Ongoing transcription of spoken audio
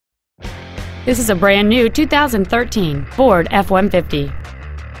This is a brand new 2013 Ford F-150.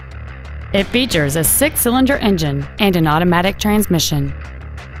 It features a 6-cylinder engine and an automatic transmission.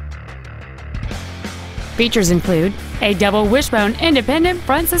 Features include a double wishbone independent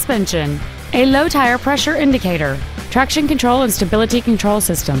front suspension, a low tire pressure indicator, traction control and stability control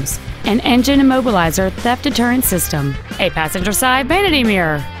systems, an engine immobilizer theft deterrent system, a passenger side vanity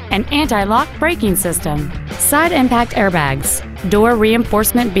mirror, an anti-lock braking system, side impact airbags, door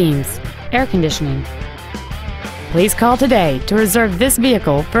reinforcement beams, air conditioning. Please call today to reserve this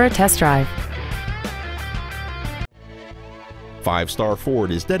vehicle for a test drive. 5-Star Ford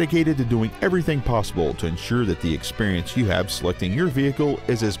is dedicated to doing everything possible to ensure that the experience you have selecting your vehicle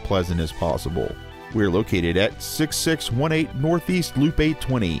is as pleasant as possible. We're located at 6618 Northeast Loop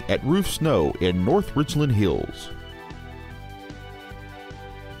 820 at Roof Snow in North Richland Hills.